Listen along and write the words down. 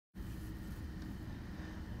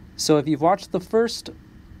So if you've watched the first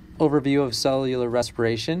overview of cellular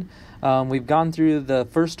respiration, we've gone through the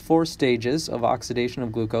first 4 stages of oxidation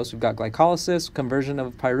of glucose. We've got glycolysis, conversion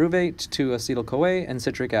of pyruvate to acetyl-CoA, and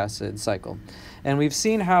citric acid cycle. And we've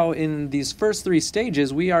seen how in these first 3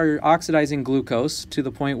 stages we are oxidizing glucose to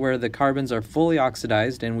the point where the carbons are fully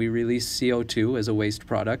oxidized and we release CO2 as a waste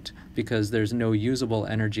product because there's no usable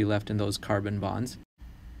energy left in those carbon bonds.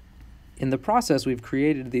 In the process, we've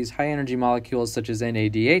created these high-energy molecules such as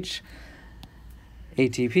NADH,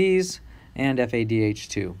 ATPs, and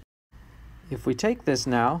FADH2. If we take this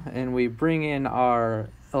now and we bring in our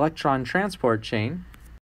electron transport chain,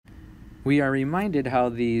 we are reminded how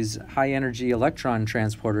these high-energy electron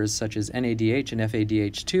transporters such as NADH and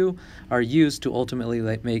FADH2 are used to ultimately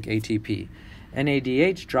make ATP.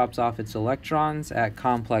 NADH drops off its electrons at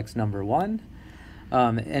complex number 1.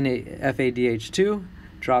 FADH2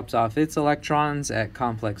 drops off its electrons at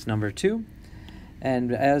complex number 2.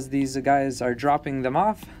 And as these guys are dropping them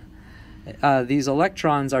off, these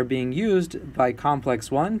electrons are being used by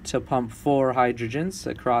complex 1 to pump 4 hydrogens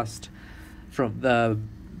across from the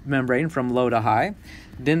membrane from low to high.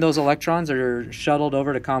 Then those electrons are shuttled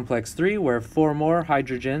over to complex 3 where 4 more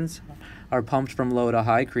hydrogens are pumped from low to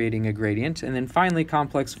high, creating a gradient. And then finally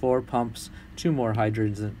complex 4 pumps 2 more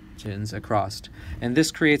hydrogens across. And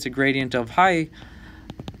this creates a gradient of high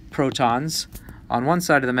protons on one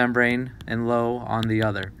side of the membrane and low on the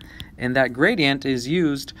other. And that gradient is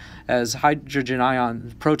used as hydrogen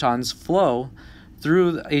ion protons flow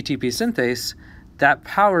through the ATP synthase that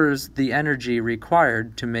powers the energy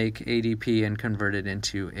required to make ADP and convert it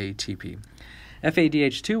into ATP.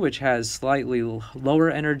 FADH2, which has slightly lower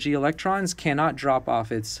energy electrons, cannot drop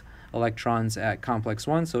off its electrons at complex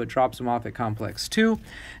 1, so it drops them off at complex 2,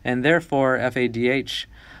 and therefore FADH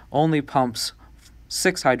only pumps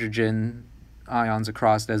 6 hydrogen ions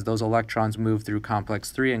across as those electrons move through complex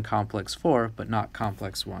 3 and complex 4, but not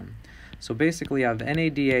complex 1. So basically I have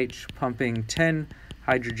NADH pumping 10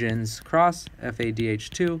 hydrogens across,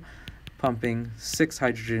 FADH2 pumping 6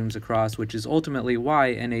 hydrogens across, which is ultimately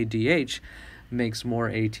why NADH makes more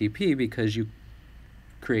ATP, because you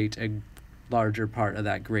create a larger part of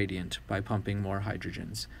that gradient by pumping more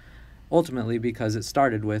hydrogens. Ultimately because it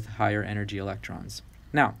started with higher energy electrons.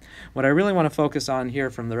 Now, what I really want to focus on here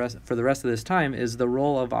for the rest of this time is the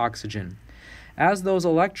role of oxygen. As those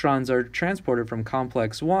electrons are transported from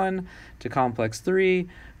complex 1 to complex 3,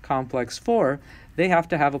 complex 4, they have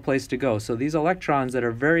to have a place to go. So these electrons that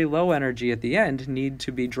are very low energy at the end need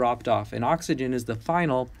to be dropped off, and oxygen is the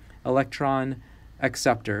final electron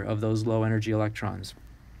acceptor of those low energy electrons.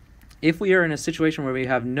 If we are in a situation where we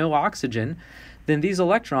have no oxygen, then these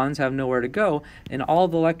electrons have nowhere to go, and all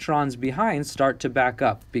the electrons behind start to back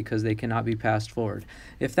up because they cannot be passed forward.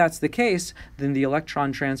 If that's the case, then the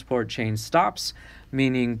electron transport chain stops,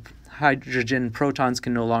 meaning hydrogen protons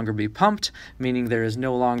can no longer be pumped, meaning there is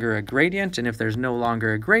no longer a gradient, and if there's no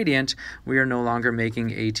longer a gradient, we are no longer making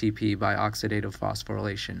ATP by oxidative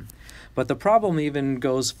phosphorylation. But the problem even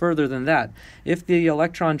goes further than that. If the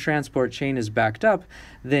electron transport chain is backed up,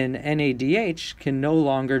 then NADH can no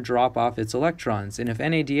longer drop off its electrons. And if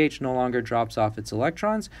NADH no longer drops off its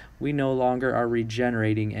electrons, we no longer are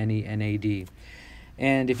regenerating any NAD.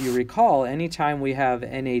 And if you recall, anytime we have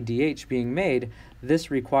NADH being made,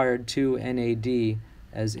 this required 2 NAD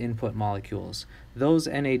as input molecules. Those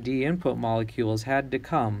NAD input molecules had to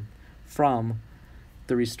come from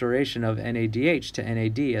the restoration of NADH to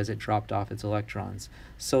NAD as it dropped off its electrons.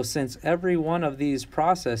 So since every one of these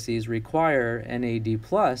processes require NAD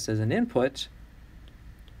plus as an input,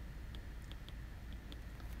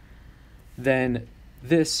 then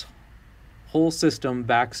this whole system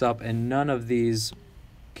backs up and none of these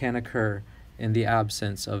can occur in the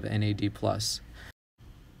absence of NAD plus.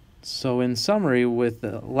 So in summary, with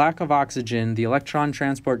the lack of oxygen, the electron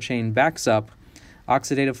transport chain backs up,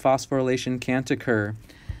 oxidative phosphorylation can't occur.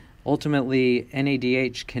 Ultimately,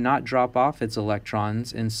 NADH cannot drop off its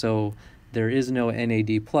electrons, and so there is no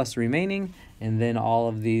NAD plus remaining, and then all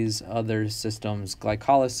of these other systems,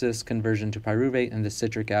 glycolysis, conversion to pyruvate, and the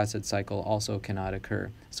citric acid cycle also cannot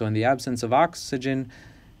occur. So in the absence of oxygen,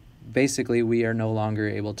 basically we are no longer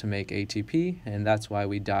able to make ATP, and that's why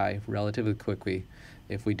we die relatively quickly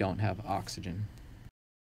if we don't have oxygen.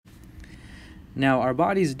 Now, our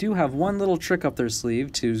bodies do have one little trick up their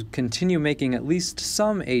sleeve to continue making at least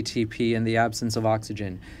some ATP in the absence of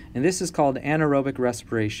oxygen, and this is called anaerobic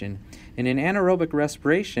respiration. And in anaerobic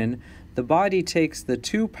respiration, the body takes the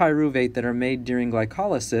 2 pyruvate that are made during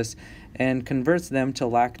glycolysis and converts them to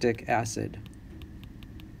lactic acid.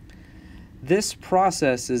 This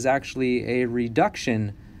process is actually a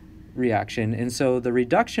reduction reaction. And so the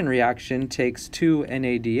reduction reaction takes 2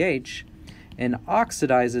 NADH and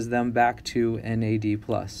oxidizes them back to NAD+.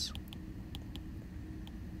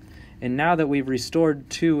 And now that we've restored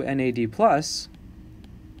 2 NAD+,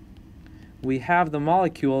 we have the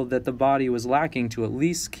molecule that the body was lacking to at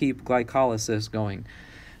least keep glycolysis going.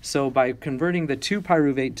 So by converting the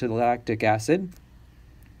 2-pyruvate to lactic acid,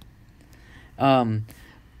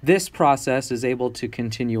 this process is able to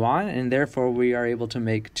continue on, and therefore we are able to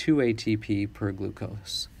make 2 ATP per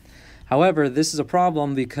glucose. However, this is a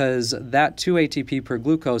problem because that 2 ATP per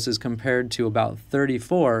glucose is compared to about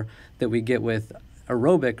 34 that we get with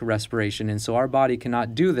aerobic respiration, and so our body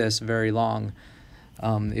cannot do this very long.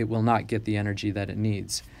 It will not get the energy that it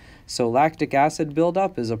needs. So lactic acid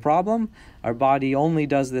buildup is a problem. Our body only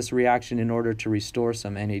does this reaction in order to restore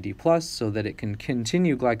some NAD+ so that it can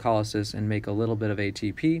continue glycolysis and make a little bit of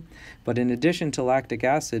ATP. But in addition to lactic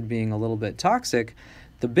acid being a little bit toxic,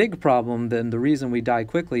 the big problem, then the reason we die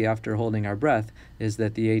quickly after holding our breath, is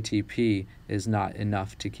that the ATP is not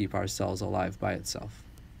enough to keep our cells alive by itself.